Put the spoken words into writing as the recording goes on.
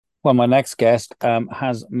Well, my next guest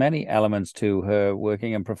has many elements to her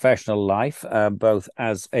working and professional life, both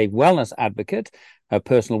as a wellness advocate, a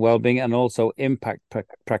personal well-being, and also impact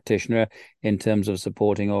practitioner in terms of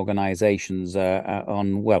supporting organizations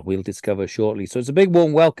well, we'll discover shortly. So it's a big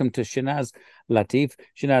warm welcome to Shehnaaz Latif.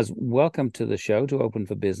 Shehnaaz, welcome to the show to Open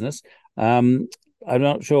for Business. Um, I'm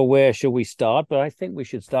not sure where should we start, but I think we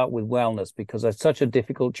should start with wellness because it's such a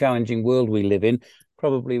difficult, challenging world we live in.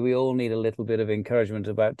 Probably we all need a little bit of encouragement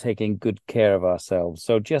about taking good care of ourselves.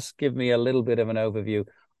 So just give me a little bit of an overview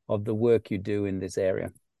of the work you do in this area.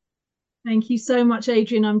 Thank you so much,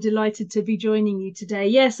 Adrian. I'm delighted to be joining you today.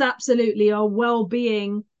 Yes, absolutely. Our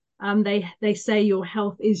well-being, they say your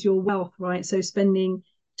health is your wealth, right? So spending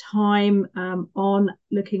time on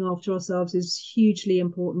looking after ourselves is hugely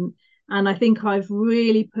important. And I think I've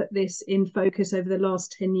really put this in focus over the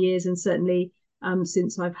last 10 years and certainly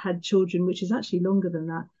since I've had children, which is actually longer than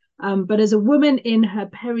that. But as a woman in her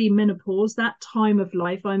perimenopause, that time of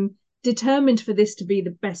life, I'm determined for this to be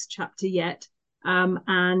the best chapter yet.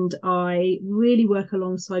 And I really work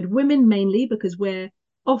alongside women mainly because we're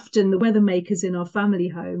often the weather makers in our family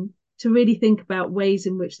home to really think about ways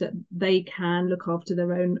in which that they can look after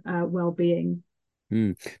their own well-being.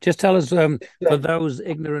 Just tell us, for those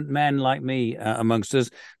ignorant men like me amongst us,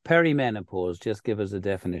 perimenopause, just give us a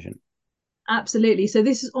definition. Absolutely. So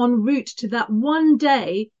this is en route to that one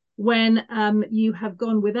day when you have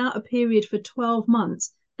gone without a period for 12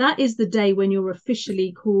 months. That is the day when you're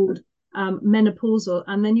officially called menopausal,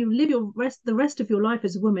 and then you live the rest of your life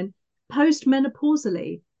as a woman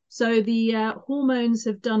post-menopausally. So the hormones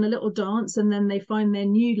have done a little dance, and then they find their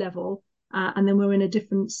new level, and then we're in a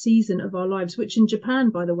different season of our lives, which in Japan,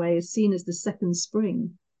 by the way, is seen as the second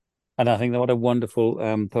spring. And I think that what a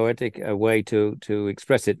wonderful poetic way to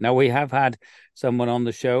express it. Now, we have had someone on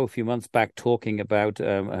the show a few months back talking about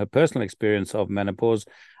her personal experience of menopause,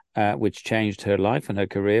 which changed her life and her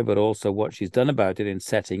career, but also what she's done about it in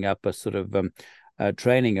setting up a sort of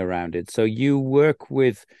training around it. So you work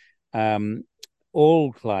with um,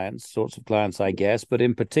 all clients, sorts of clients, I guess, but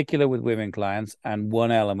in particular with women clients. And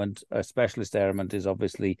one element, a specialist element, is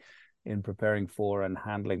obviously in preparing for and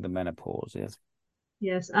handling the menopause. Yes.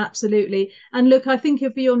 Yes, absolutely. And look, I think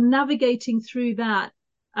if you're navigating through that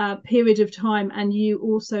period of time and you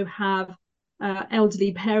also have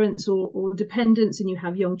elderly parents or dependents and you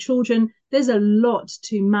have young children, there's a lot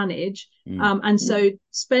to manage. Mm. And so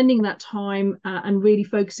spending that time and really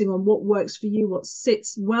focusing on what works for you, what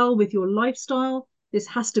sits well with your lifestyle. This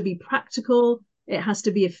has to be practical, it has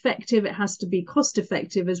to be effective, it has to be cost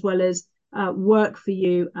effective, as well as work for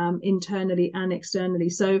you internally and externally.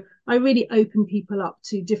 So I really open people up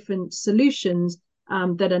to different solutions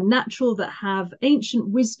that are natural, that have ancient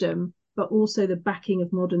wisdom, but also the backing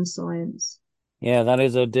of modern science. Yeah, that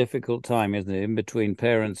is a difficult time, isn't it? In between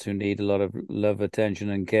parents who need a lot of love, attention,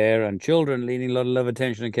 and care, and children needing a lot of love,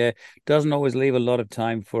 attention, and care, doesn't always leave a lot of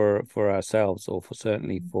time for ourselves, or for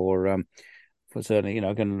certainly,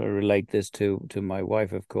 I can relate this to my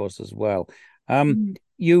wife, of course, as well. Mm.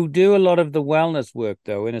 You do a lot of the wellness work,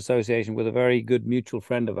 though, in association with a very good mutual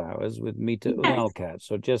friend of ours, with Mita Yes. Unalkat.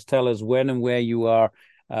 So just tell us when and where you are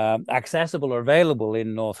accessible or available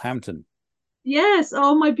in Northampton. Yes.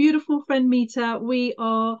 Oh, my beautiful friend Mita. We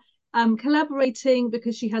are collaborating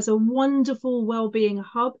because she has a wonderful well-being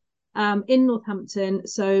hub in Northampton.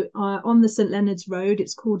 So on the St. Leonard's Road,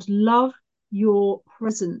 it's called Love Your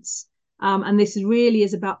Presence. And this really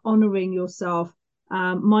is about honoring yourself,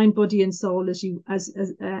 mind, body, and soul, as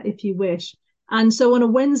if you wish. And so on a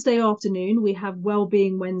Wednesday afternoon, we have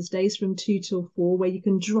Wellbeing Wednesdays from 2 till 4, where you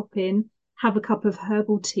can drop in, have a cup of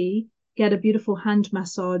herbal tea, get a beautiful hand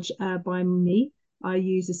massage by me. I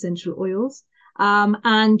use essential oils.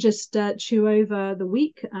 And just chew over the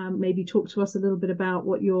week, maybe talk to us a little bit about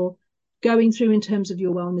what you're going through in terms of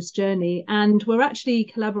your wellness journey. And we're actually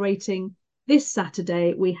collaborating this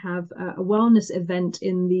Saturday. We have a wellness event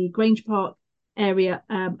in the Grange Park area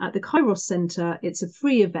at the Kairos Centre. It's a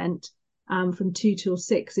free event from 2 till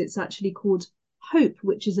 6. It's actually called HOPE,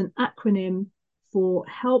 which is an acronym for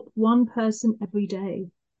Help One Person Every Day.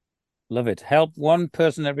 Love it. Help one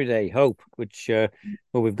person every day. Hope, which well,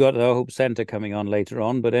 we've got the Hope Centre coming on later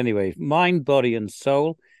on. But anyway, mind, body, and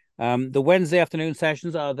soul. The Wednesday afternoon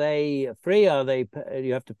sessions, are they free? Are they?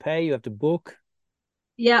 You have to pay. You have to book.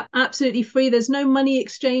 Yeah, absolutely free. There's no money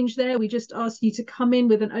exchange there. We just ask you to come in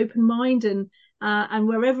with an open mind, and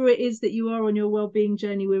wherever it is that you are on your well-being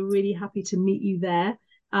journey, we're really happy to meet you there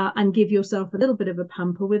and give yourself a little bit of a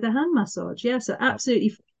pamper with a hand massage. Yeah, so absolutely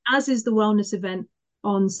free, as is the wellness event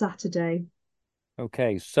on Saturday.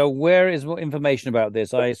 Okay, so where is what information about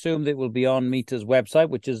this? I assume that it will be on Mita's website,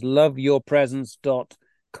 which is loveyourpresence.co.uk.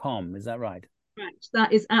 com. Is that right? Correct.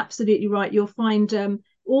 That is absolutely right. You'll find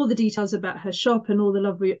all the details about her shop and all the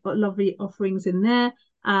lovely offerings in there.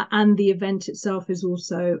 And the event itself is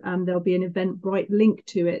also, there'll be an Eventbrite link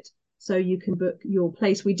to it, so you can book your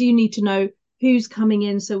place. We do need to know who's coming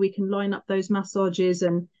in so we can line up those massages.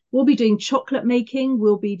 And we'll be doing chocolate making.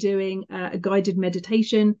 We'll be doing a guided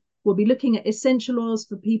meditation. We'll be looking at essential oils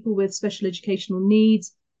for people with special educational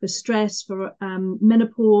needs, for stress, for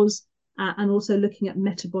menopause, and also looking at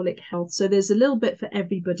metabolic health. So there's a little bit for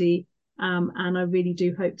everybody, and I really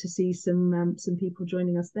do hope to see some people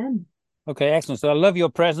joining us then. Okay, excellent. So I love your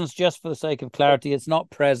presence. Just for the sake of clarity, it's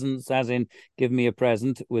not presents as in give me a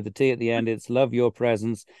present with a T at the end. It's love your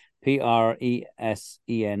presence, PRESENCE.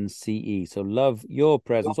 So love your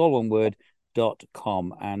presence, all one word,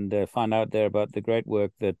 .com, and find out there about the great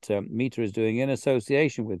work that Mita is doing in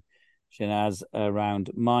association with Shehnaaz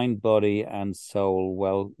around mind, body, and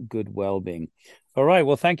soul good well-being. All right.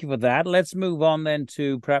 Well, thank you for that. Let's move on then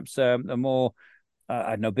to perhaps a more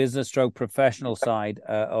I don't know, business stroke professional side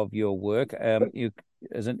of your work. You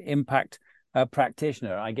as an impact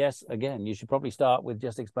practitioner, I guess, again, you should probably start with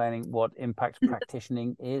just explaining what impact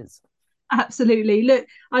practitioning is. Absolutely. Look,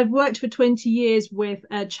 I've worked for 20 years with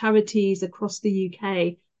charities across the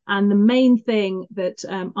UK. And the main thing that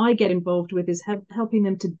I get involved with is helping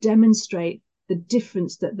them to demonstrate the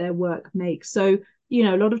difference that their work makes. So, you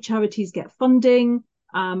know, a lot of charities get funding,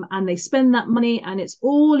 and they spend that money, and it's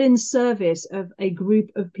all in service of a group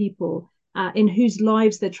of people in whose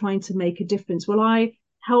lives they're trying to make a difference. Well, I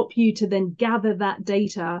help you to then gather that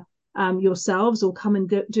data yourselves, or come and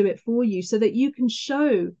do it for you, so that you can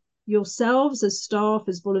show yourselves as staff,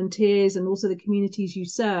 as volunteers, and also the communities you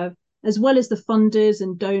serve, as well as the funders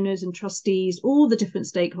and donors and trustees, all the different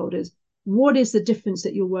stakeholders, what is the difference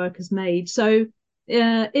that your work has made. So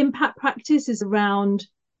impact practice is around,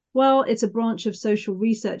 well, it's a branch of social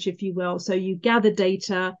research, if you will. So you gather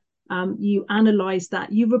data, you analyze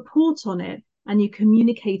that, you report on it, and you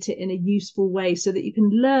communicate it in a useful way so that you can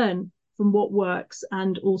learn from what works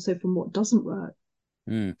and also from what doesn't work.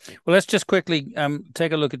 Well, let's just quickly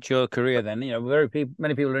take a look at your career then. You know,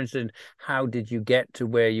 many people are interested in how did you get to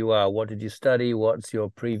where you are? What did you study? What's your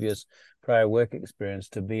prior work experience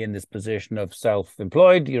to be in this position of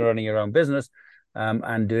self-employed? You're running your own business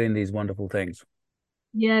and doing these wonderful things.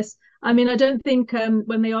 Yes. I mean, I don't think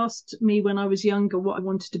when they asked me when I was younger what I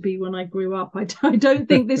wanted to be when I grew up, I don't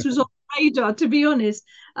think this was on the radar, to be honest.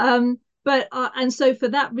 And so for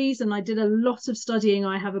that reason, I did a lot of studying.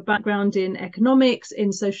 I have a background in economics,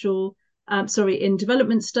 in in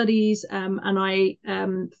development studies, and I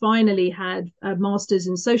finally had a master's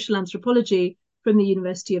in social anthropology from the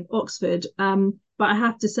University of Oxford. But I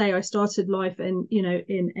have to say, I started life in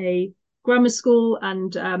a grammar school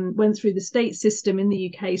and went through the state system in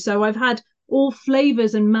the UK. So I've had all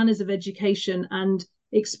flavors and manners of education and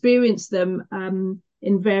experienced them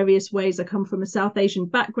in various ways. I come from a South Asian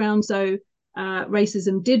background, so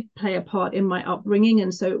racism did play a part in my upbringing,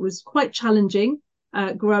 and so it was quite challenging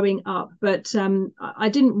growing up. But I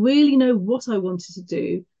didn't really know what I wanted to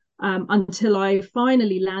do until I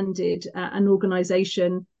finally landed an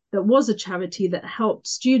organization that was a charity that helped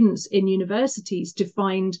students in universities to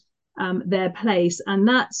find their place. And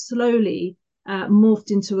that slowly morphed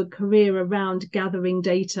into a career around gathering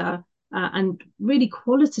data and really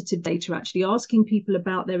qualitative data, actually asking people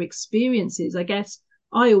about their experiences. I guess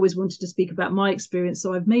I always wanted to speak about my experience,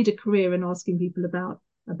 so I've made a career in asking people about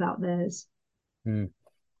theirs.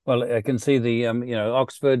 Well, I can see the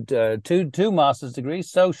Oxford two master's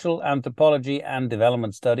degrees, social anthropology and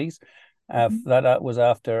development studies. That was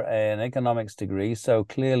after an economics degree. So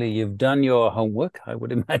clearly you've done your homework, I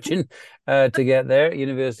would imagine, to get there.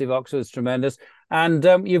 University of Oxford is tremendous. And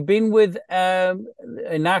you've been with a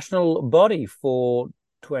national body for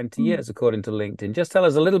 20 years, according to LinkedIn. Just tell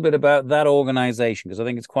us a little bit about that organization, because I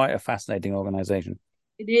think it's quite a fascinating organization.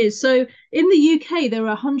 It is. So in the UK, there are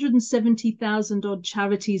 170,000 odd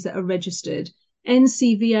charities that are registered.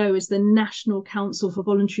 NCVO is the National Council for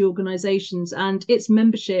Voluntary Organisations, and its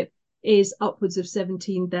membership is upwards of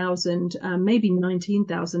 17,000, maybe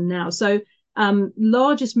 19,000 now. So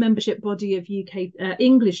largest membership body of UK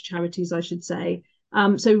English charities, I should say.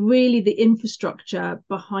 So really the infrastructure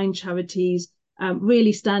behind charities,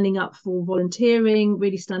 really standing up for volunteering,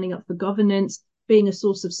 really standing up for governance, being a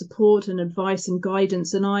source of support and advice and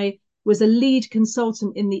guidance. And I was a lead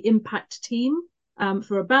consultant in the impact team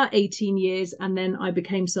for about 18 years. And then I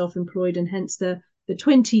became self-employed, and hence the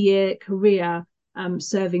 20-year career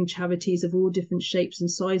serving charities of all different shapes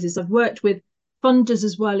and sizes. I've worked with funders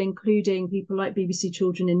as well, including people like BBC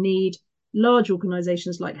Children in Need, large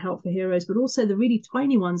organisations like Help for Heroes, but also the really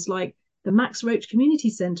tiny ones like the Max Roach Community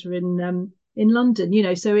Centre in London. You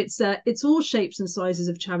know, so it's all shapes and sizes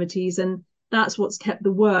of charities, and that's what's kept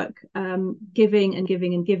the work giving and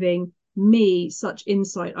giving and giving me such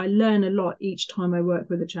insight. I learn a lot each time I work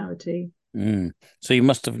with a charity. So you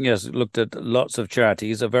must have, yes, looked at lots of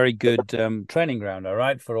charities, a very good training ground, all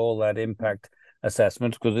right, for all that impact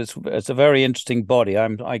assessment, because it's a very interesting body.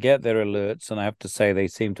 I get their alerts, and I have to say they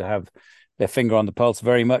seem to have their finger on the pulse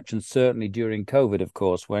very much, and certainly during COVID, of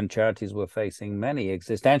course, when charities were facing many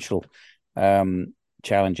existential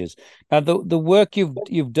challenges. Now, the work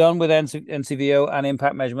you've done with NCVO and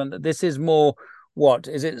impact measurement, this is more what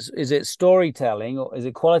is it? Is it storytelling, or is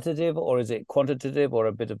it qualitative, or is it quantitative, or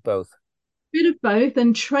a bit of both? Bit of both,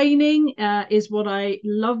 and training is what I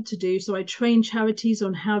love to do. So I train charities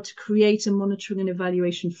on how to create a monitoring and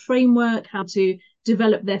evaluation framework, how to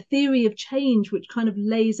develop their theory of change, which kind of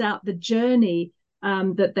lays out the journey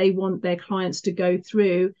that they want their clients to go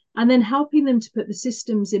through, and then helping them to put the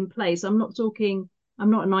systems in place. I'm not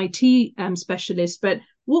an IT specialist, but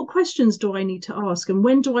what questions do I need to ask, and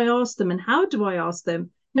when do I ask them, and how do I ask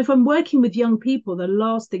them? And if I'm working with young people, the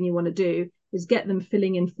last thing you want to do is get them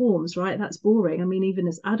filling in forms, right? That's boring. I mean, even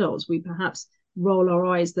as adults, we perhaps roll our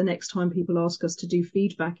eyes the next time people ask us to do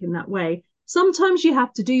feedback in that way. Sometimes you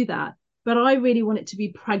have to do that, but I really want it to be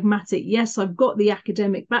pragmatic. Yes, I've got the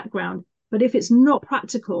academic background, but if it's not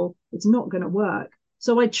practical, it's not going to work.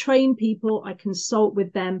 So I train people, I consult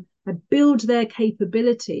with them, I build their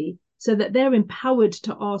capability so that they're empowered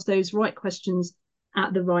to ask those right questions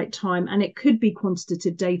at the right time. And it could be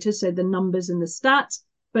quantitative data, so the numbers and the stats,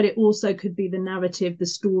 but it also could be the narrative, the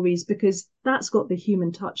stories, because that's got the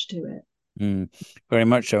human touch to it. Very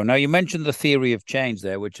much so. Now, you mentioned the theory of change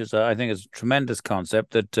there, which is, I think, is a tremendous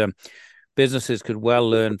concept that businesses could well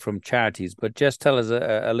learn from charities. But just tell us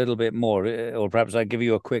a little bit more, or perhaps I'll give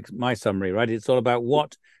you my summary, right? It's all about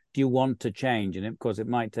what do you want to change? And of course, it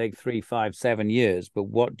might take 3, 5, 7 years, but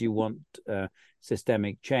what do you want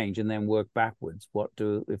systemic change? And then work backwards.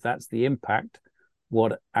 If that's the impact,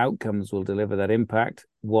 what outcomes will deliver that impact,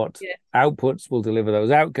 what outputs will deliver those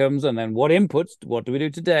outcomes, and then what do we do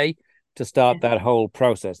today to start that whole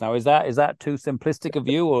process? Now, is that too simplistic a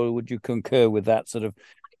view, or would you concur with that sort of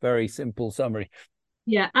very simple summary?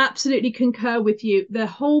 Yeah, absolutely concur with you. The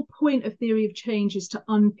whole point of theory of change is to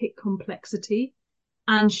unpick complexity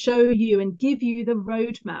and show you and give you the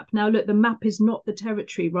roadmap. Now, look, the map is not the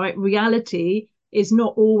territory, right? Reality is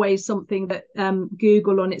not always something that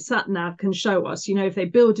Google on its sat nav can show us. You know, if they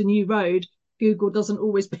build a new road, Google doesn't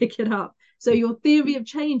always pick it up. So your theory of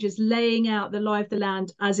change is laying out the lie of the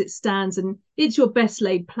land as it stands, and it's your best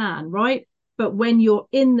laid plan, right? But when you're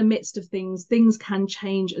in the midst of things can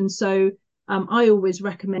change. And so I always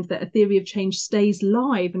recommend that a theory of change stays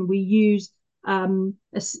live, and we use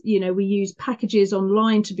we use packages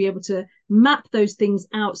online to be able to map those things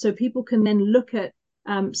out, so people can then look at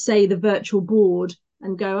say the virtual board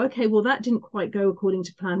and go, okay, well, that didn't quite go according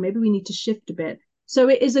to plan, maybe we need to shift a bit. So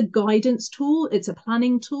it is a guidance tool, it's a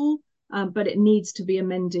planning tool, but it needs to be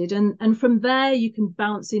amended, and from there you can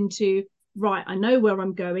bounce into, right, I know where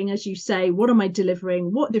I'm going, as you say, what am I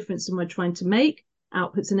delivering, what difference am I trying to make,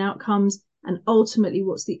 outputs and outcomes, and ultimately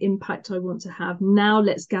what's the impact I want to have. Now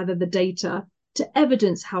let's gather the data to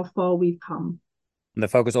evidence how far we've come. And the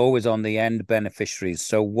focus always on the end beneficiaries.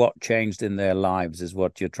 So what changed in their lives is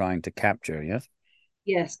what you're trying to capture, yes?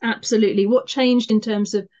 Yes, absolutely. What changed in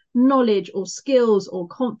terms of knowledge or skills or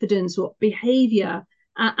confidence or behavior?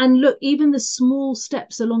 And look, even the small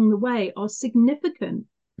steps along the way are significant.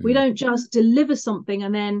 We don't just deliver something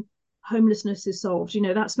and then homelessness is solved. You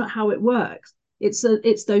know, that's not how it works. It's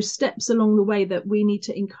those steps along the way that we need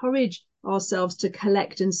to encourage ourselves to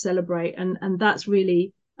collect and celebrate. And that's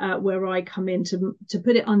really where I come in to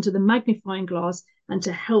put it under the magnifying glass and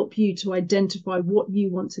to help you to identify what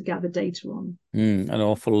you want to gather data on. An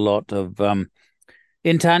awful lot of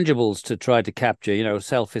intangibles to try to capture, you know,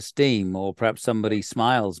 self-esteem, or perhaps somebody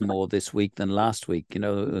smiles more this week than last week, you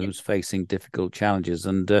know, who's facing difficult challenges.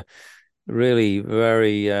 And really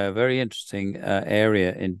very, very interesting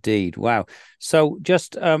area indeed. Wow. So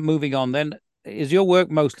just moving on then, is your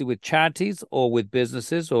work mostly with charities or with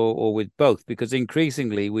businesses, or with both? Because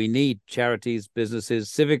increasingly we need charities,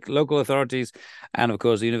 businesses, civic, local authorities, and of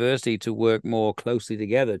course the university to work more closely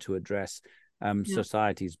together to address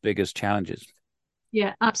society's biggest challenges.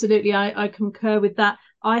 Yeah, absolutely. I concur with that.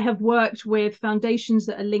 I have worked with foundations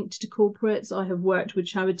that are linked to corporates. I have worked with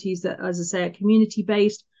charities that, as I say, are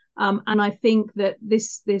community-based. And I think that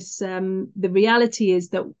the reality is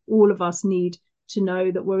that all of us need to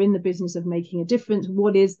know that we're in the business of making a difference.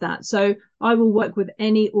 What is that? So I will work with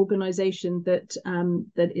any organization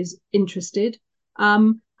that is interested.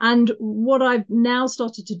 And And what I've now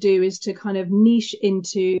started to do is to kind of niche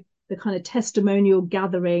into the kind of testimonial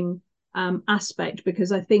gathering aspect,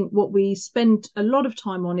 because I think what we spend a lot of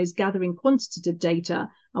time on is gathering quantitative data,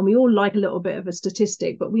 and we all like a little bit of a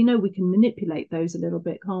statistic, but we know we can manipulate those a little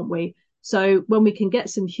bit, can't we? So when we can get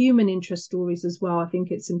some human interest stories as well, I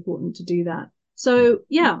think it's important to do that. So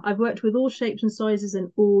yeah, I've worked with all shapes and sizes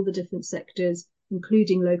and all the different sectors,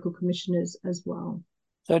 including local commissioners as well.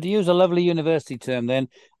 So to use a lovely university term, then,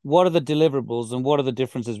 what are the deliverables and what are the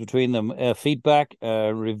differences between them? Feedback,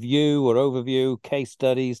 review or overview, case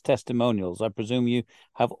studies, testimonials. I presume you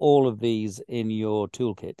have all of these in your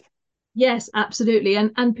toolkit. Yes, absolutely.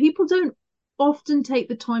 And people don't often take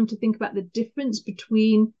the time to think about the difference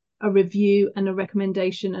between a review and a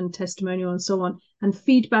recommendation and testimonial and so on. And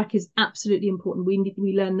feedback is absolutely important.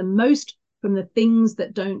 We learn the most from the things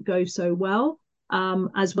that don't go so well,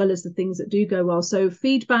 as well as the things that do go well. So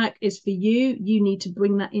feedback is for you. You need to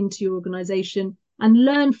bring that into your organization and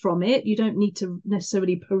learn from it. You don't need to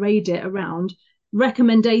necessarily parade it around.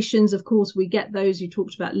 Recommendations, of course, we get those. You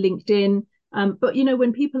talked about LinkedIn. But, you know,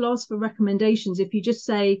 when people ask for recommendations, if you just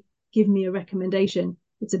say, give me a recommendation,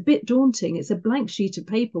 it's a bit daunting. It's a blank sheet of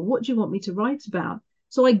paper. What do you want me to write about?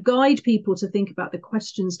 So I guide people to think about the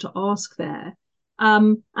questions to ask there.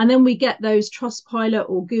 And then we get those Trustpilot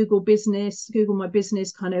or Google My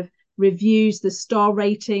Business kind of reviews, the star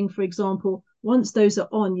rating, for example. Once those are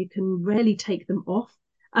on, you can rarely take them off.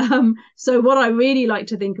 So what I really like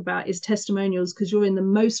to think about is testimonials, because you're in the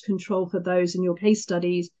most control for those in your case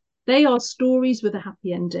studies. They are stories with a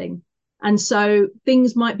happy ending. And so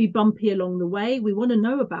things might be bumpy along the way. We want to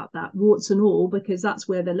know about that, warts and all, because that's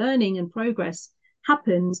where the learning and progress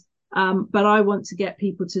happens. But I want to get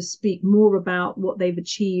people to speak more about what they've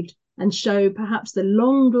achieved and show perhaps the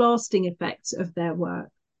long-lasting effects of their work.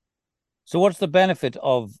 So what's the benefit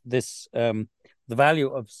of this, the value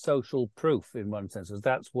of social proof in one sense? Is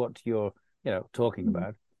that's what you're, talking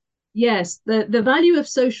about? Yes, the value of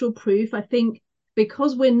social proof, I think,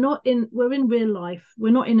 because we're in real life,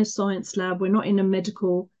 we're not in a science lab, we're not in a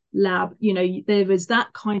medical lab, there is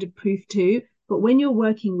that kind of proof too. But when you're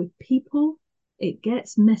working with people, it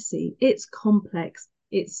gets messy, it's complex,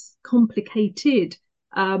 it's complicated.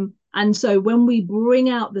 And so when we bring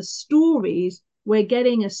out the stories, we're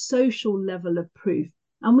getting a social level of proof.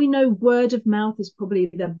 And we know word of mouth is probably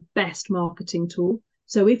the best marketing tool.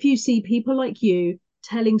 So if you see people like you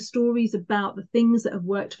telling stories about the things that have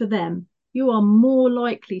worked for them, you are more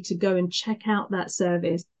likely to go and check out that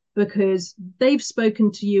service because they've spoken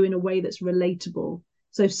to you in a way that's relatable.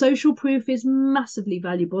 So social proof is massively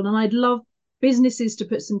valuable. And I'd love businesses to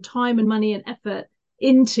put some time and money and effort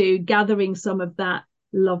into gathering some of that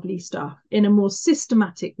lovely stuff in a more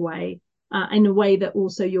systematic way, in a way that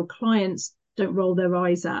also your clients don't roll their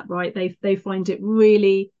eyes at, right? They find it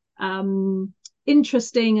really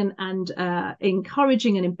interesting and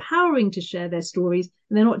encouraging and empowering to share their stories,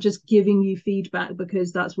 and they're not just giving you feedback,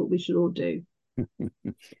 because that's what we should all do.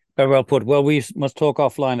 Very well put. Well, we must talk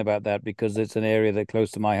offline about that because it's an area that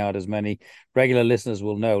close to my heart, as many regular listeners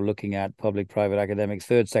will know, looking at public, private, academics,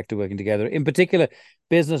 third sector working together, in particular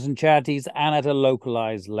business and charities, and at a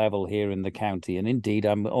localized level here in the county. And indeed,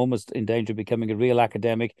 I'm almost in danger of becoming a real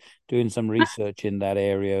academic, doing some research in that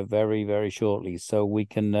area very, very shortly. So we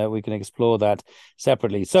can explore that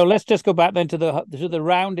separately. So let's just go back then to the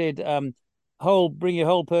rounded bring your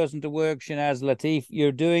whole person to work. Shehnaaz, Latif,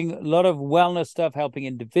 you're doing a lot of wellness stuff, helping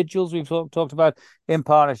individuals. We've talked about in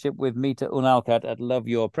partnership with Mita Unalkat at Love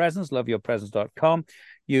Your Presence, loveyourpresence.com.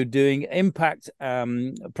 You're doing impact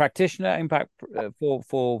practitioner, impact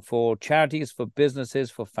for charities, for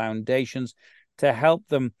businesses, for foundations, to help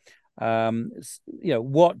them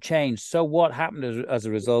what changed. So what happened as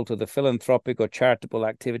a result of the philanthropic or charitable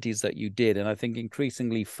activities that you did? And I think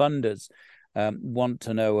increasingly funders want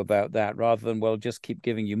to know about that, rather than, well, just keep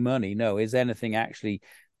giving you money. No, is anything actually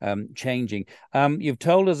changing? You've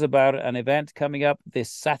told us about an event coming up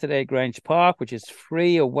this Saturday at Grange Park, which is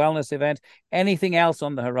free, a wellness event. Anything else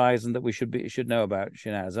on the horizon that we should know about,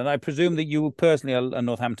 Shehnaaz? And I presume that you personally are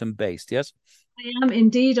Northampton based, yes? I am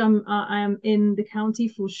indeed. I am in the county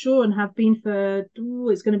for sure, and have been for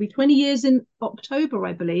it's going to be 20 years in October,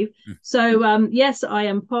 I believe. So yes, I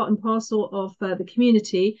am part and parcel of the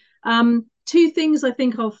community. Two things I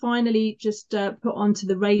think I'll finally just put onto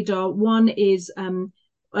the radar. One is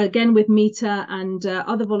again with Mita and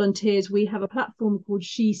other volunteers, we have a platform called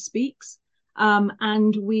She Speaks,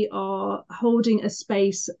 and we are holding a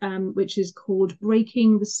space which is called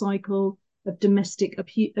Breaking the Cycle of Domestic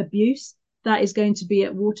Abuse. That is going to be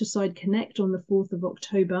at Waterside Connect on the 4th of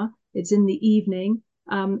October. It's in the evening.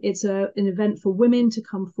 It's an event for women to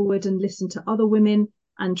come forward and listen to other women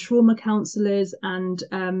and trauma counselors and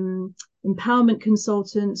empowerment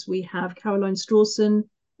consultants. We have Caroline Strawson,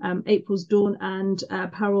 April's Dawn, and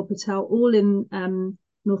Parul Patel, all in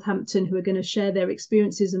Northampton, who are going to share their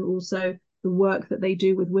experiences and also the work that they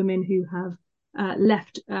do with women who have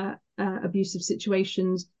left abusive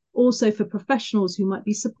situations, also for professionals who might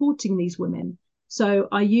be supporting these women. So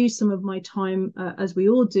I use some of my time, as we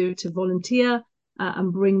all do, to volunteer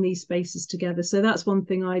and bring these spaces together. So that's one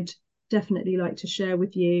thing I'd definitely like to share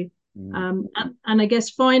with you. And I guess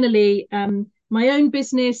finally, my own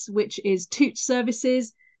business, which is Toot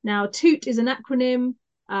Services. Now, Toot is an acronym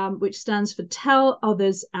which stands for Tell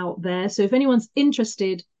Others Out There. So if anyone's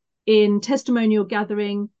interested in testimonial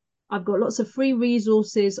gathering, I've got lots of free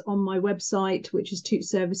resources on my website, which is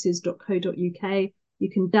tootservices.co.uk. You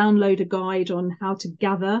can download a guide on how to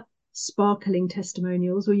gather sparkling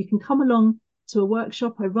testimonials, or you can come along to a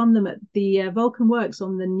workshop. I run them at the Vulcan Works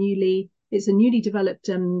on it's a newly developed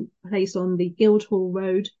place on the Guildhall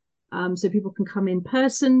Road. So people can come in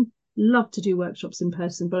person. Love to do workshops in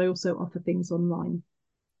person, but I also offer things online.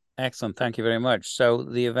 Excellent. Thank you very much. So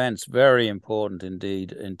the event's very important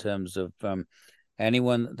indeed in terms of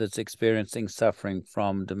anyone that's experiencing suffering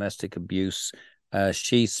from domestic abuse.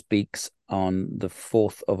 She speaks on the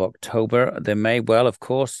 4th of October. There may well, of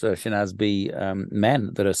course, Shehnaaz, be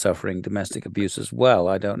men that are suffering domestic abuse as well.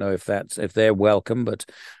 I don't know if they're welcome, but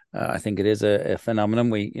I think it is a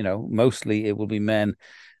phenomenon. Mostly it will be men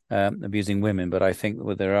abusing women, but I think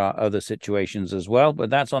there are other situations as well. But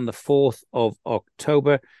that's on the 4th of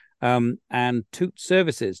October. And Toot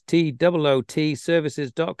Services, TOOT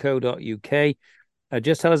services.co.uk.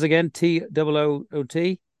 Just tell us again,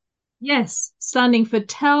 TOOT. Yes, standing for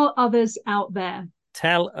Tell Others Out There.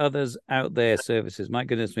 Tell Others Out There services. My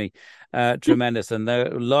goodness me, tremendous. And there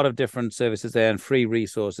are a lot of different services there and free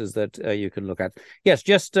resources that you can look at. Yes,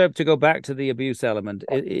 just to go back to the abuse element,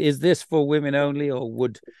 is this for women only, or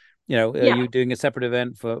are you doing a separate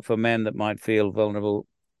event for men that might feel vulnerable?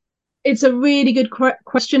 It's a really good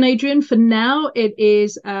question, Adrian. For now, it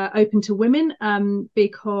is open to women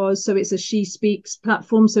because it's a She Speaks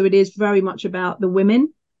platform. So it is very much about the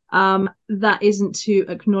women. That isn't to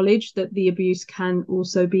acknowledge that the abuse can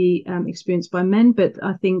also be experienced by men, but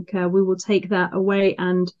I think we will take that away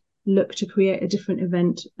and look to create a different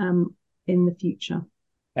event in the future.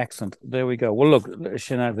 Excellent. There we go. Well, look,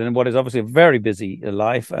 Shehnaaz, in what is obviously a very busy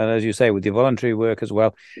life, and as you say, with your voluntary work as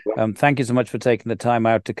well, thank you so much for taking the time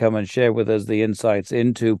out to come and share with us the insights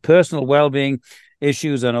into personal well-being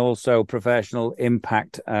issues and also professional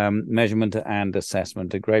impact measurement and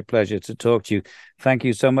assessment. A great pleasure to talk to you. Thank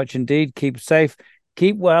you so much indeed. Keep safe,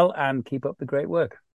 keep well, and keep up the great work.